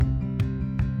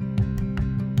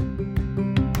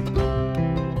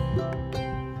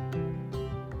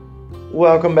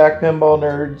Welcome back, Pinball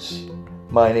Nerds.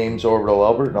 My name's Orbital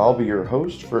Albert, and I'll be your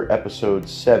host for episode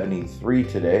 73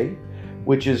 today,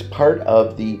 which is part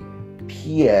of the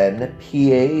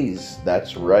PNPAs.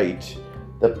 That's right,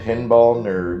 the Pinball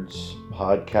Nerds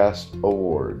Podcast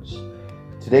Awards.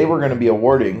 Today we're going to be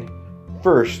awarding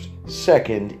first,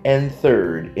 second, and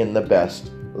third in the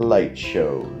best light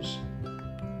shows.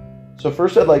 So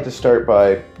first I'd like to start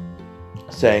by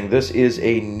saying this is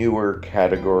a newer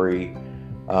category.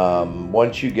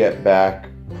 Once you get back,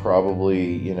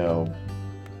 probably,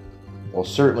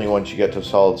 certainly once you get to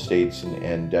solid states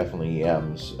and definitely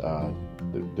EMs,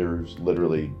 there's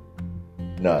literally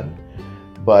none.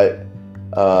 But,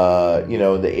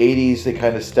 the 80s, they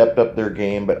kind of stepped up their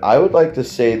game. But I would like to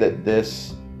say that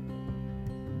this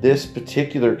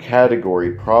particular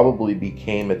category probably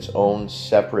became its own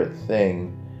separate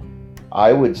thing,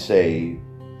 I would say,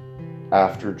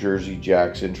 after Jersey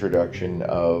Jack's introduction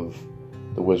of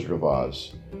The Wizard of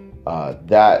Oz.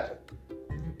 That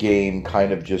game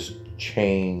kind of just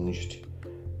changed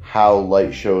how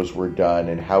light shows were done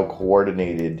and how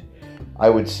coordinated. I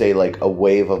would say like a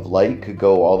wave of light could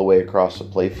go all the way across the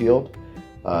playfield.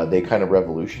 They kind of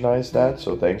revolutionized that,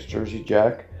 so thanks Jersey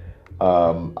Jack.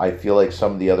 I feel like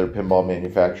some of the other pinball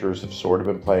manufacturers have sort of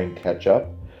been playing catch up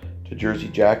to Jersey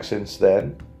Jack since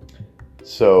then.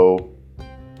 So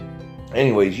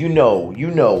anyways,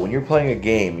 when you're playing a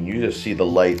game and you just see the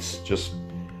lights just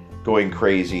going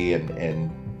crazy and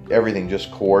everything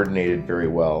just coordinated very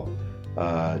well.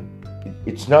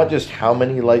 It's not just how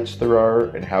many lights there are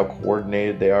and how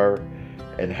coordinated they are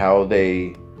and how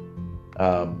they,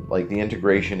 like the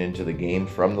integration into the game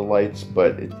from the lights,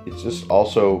 but it's just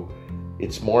also,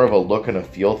 it's more of a look and a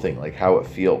feel thing, like how it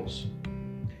feels.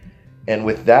 And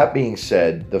with that being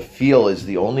said, the feel is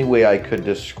the only way I could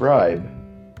describe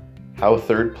how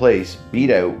third place beat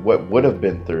out what would have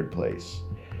been third place.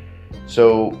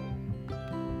 So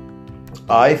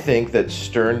I think that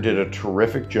Stern did a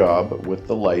terrific job with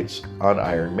the lights on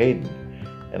Iron Maiden.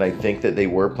 And I think that they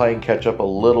were playing catch up a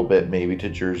little bit maybe to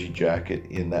Jersey Jack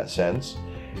in that sense.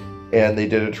 And they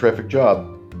did a terrific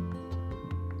job.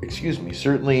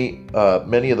 Certainly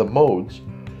many of the modes,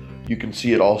 you can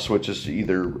see it all switches to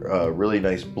either really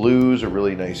nice blues or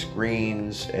really nice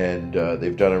greens. And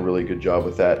they've done a really good job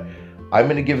with that. I'm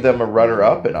going to give them a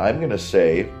runner-up, and I'm going to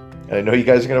say, and I know you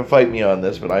guys are going to fight me on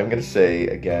this, but I'm going to say,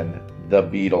 again, the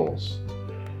Beatles.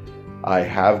 I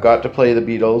have got to play the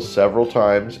Beatles several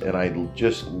times, and I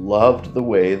just loved the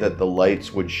way that the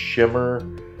lights would shimmer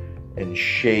and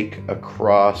shake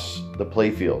across the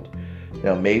playfield.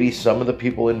 Now, maybe some of the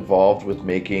people involved with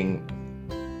making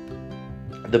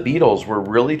the Beatles were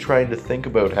really trying to think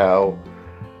about how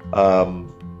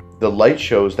the light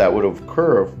shows that would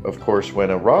occur, of course, when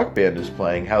a rock band is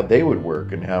playing, how they would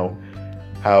work and how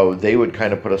they would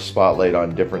kind of put a spotlight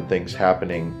on different things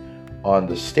happening on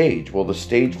the stage. Well, the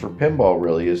stage for pinball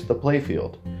really is the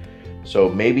playfield. So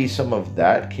maybe some of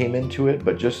that came into it,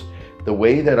 but just the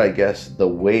way that I guess the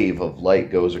wave of light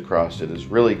goes across it is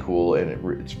really cool, and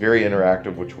it's very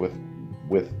interactive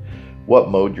with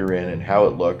what mode you're in and how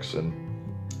it looks. And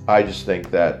I just think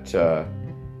that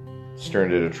Stern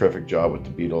did a terrific job with the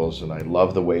Beatles, and I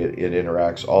love the way it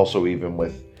interacts also even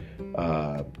with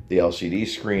the LCD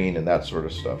screen and that sort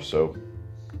of stuff. So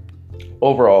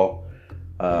overall,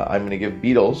 I'm going to give the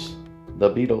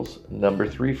Beatles, number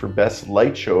 3 for Best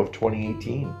Light Show of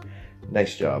 2018.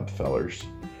 Nice job, fellers.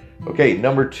 Okay,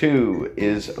 number 2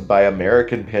 is by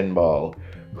American Pinball,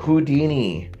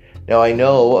 Houdini. Now I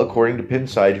know, according to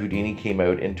Pinside, Houdini came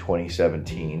out in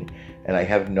 2017, and I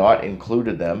have not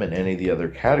included them in any of the other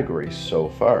categories so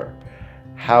far.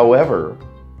 However,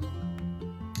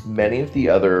 many of the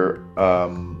other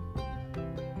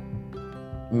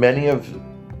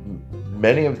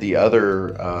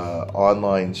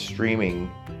online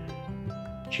streaming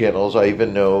channels, I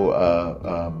even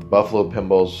know Buffalo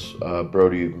Pinball's Bro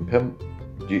Do You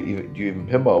Even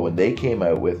Pinball, when they came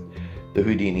out with the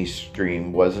Houdini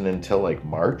stream, wasn't until like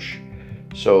March.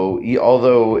 So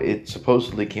although it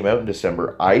supposedly came out in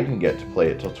December, I didn't get to play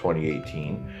it till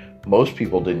 2018. Most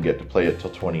people didn't get to play it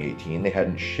till 2018. They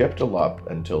hadn't shipped a lot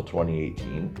until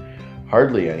 2018.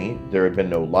 Hardly any. There had been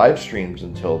no live streams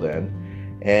until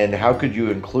then. And how could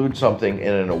you include something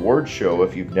in an award show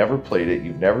if you've never played it,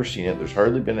 you've never seen it, there's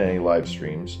hardly been any live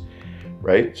streams,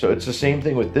 right? So it's the same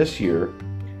thing with this year.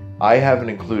 I haven't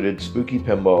included Spooky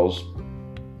Pinball's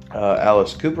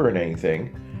Alice Cooper in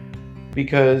anything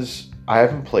because I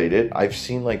haven't played it. I've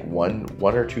seen like one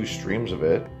or two streams of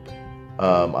it.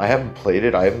 I haven't played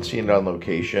it. I haven't seen it on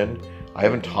location. I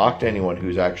haven't talked to anyone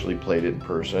who's actually played it in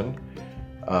person.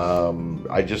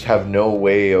 I just have no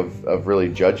way of really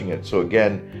judging it. So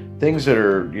again, things that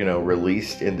are,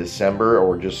 released in December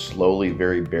or just slowly,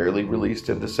 very barely released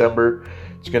in December,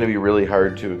 it's going to be really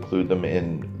hard to include them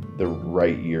in the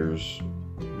right year's,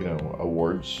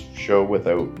 awards show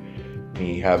without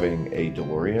me having a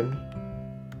DeLorean.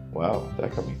 Wow,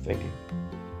 that got me thinking.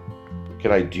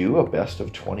 Can I do a best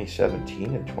of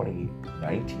 2017 and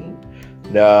 2019?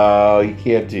 No, you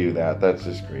can't do that. That's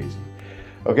just crazy.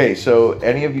 Okay, so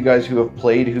any of you guys who have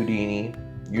played Houdini,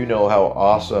 you know how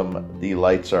awesome the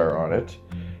lights are on it.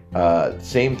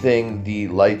 Same thing, the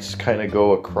lights kind of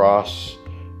go across,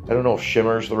 I don't know if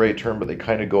shimmer is the right term, but they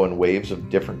kind of go in waves of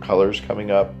different colors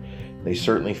coming up. They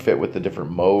certainly fit with the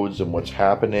different modes and what's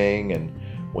happening, and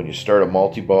when you start a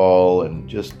multi-ball, and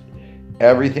just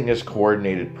everything is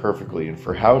coordinated perfectly. And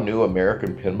for how new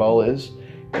American Pinball is,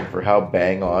 and for how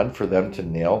bang on for them to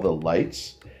nail the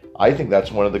lights, I think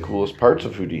that's one of the coolest parts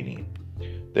of Houdini.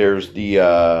 There's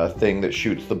the thing that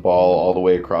shoots the ball all the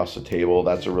way across the table.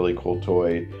 That's a really cool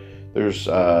toy. There's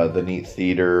the neat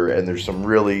theater, and there's some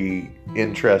really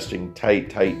interesting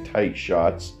tight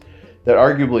shots that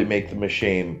arguably make the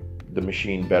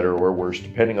machine better or worse,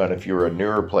 depending on if you're a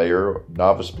newer player,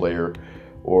 novice player,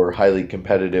 or highly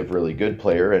competitive, really good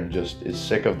player, and just is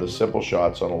sick of the simple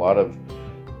shots on a lot of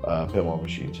pinball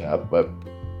machines have. But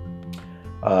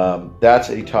that's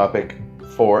a topic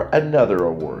for another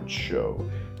awards show.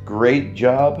 Great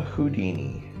job,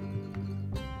 Houdini.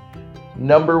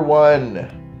 Number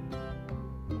 1.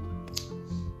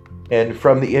 And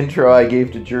from the intro I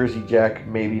gave to Jersey Jack,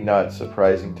 maybe not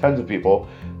surprising tons of people,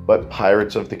 but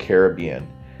Pirates of the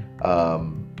Caribbean.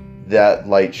 That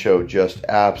light show just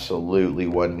absolutely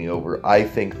won me over. I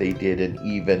think they did an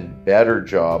even better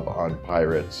job on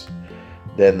Pirates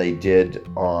than they did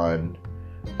on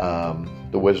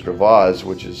The Wizard of Oz,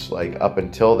 which is, like, up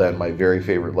until then, my very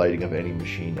favorite lighting of any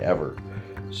machine ever.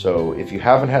 So if you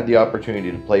haven't had the opportunity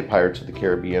to play Pirates of the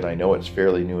Caribbean, I know it's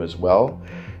fairly new as well,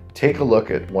 take a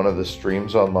look at one of the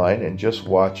streams online and just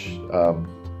watch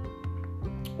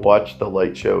the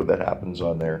light show that happens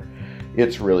on there.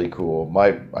 It's really cool.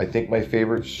 I think my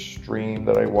favorite stream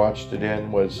that I watched it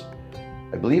in was,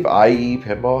 I believe IE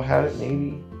Pinball had it,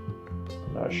 maybe.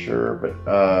 I'm not sure, but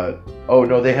oh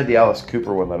no, they had the Alice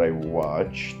Cooper one that I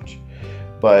watched.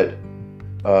 But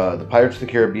the Pirates of the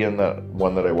Caribbean, that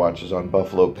one that I watched, is on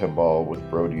Buffalo Pinball with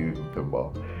Brody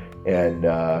Pinball, and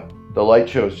the light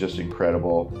show is just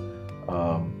incredible.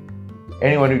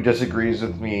 Anyone who disagrees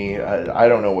with me, I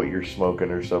don't know what you're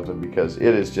smoking or something, because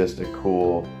it is just a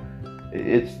cool.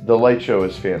 The light show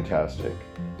is fantastic.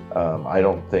 I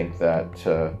don't think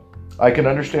that I can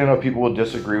understand how people will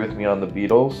disagree with me on the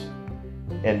Beatles,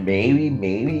 and maybe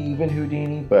even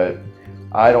Houdini, but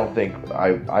I don't think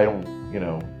I don't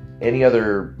any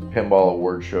other pinball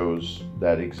award shows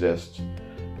that exist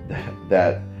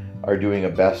that are doing a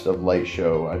best of light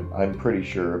show. I'm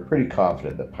pretty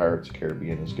confident that Pirates of the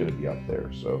Caribbean is going to be up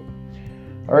there. So,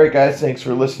 all right, guys, thanks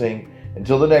for listening.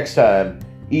 Until the next time,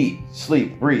 eat,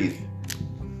 sleep, breathe,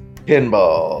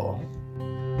 pinball.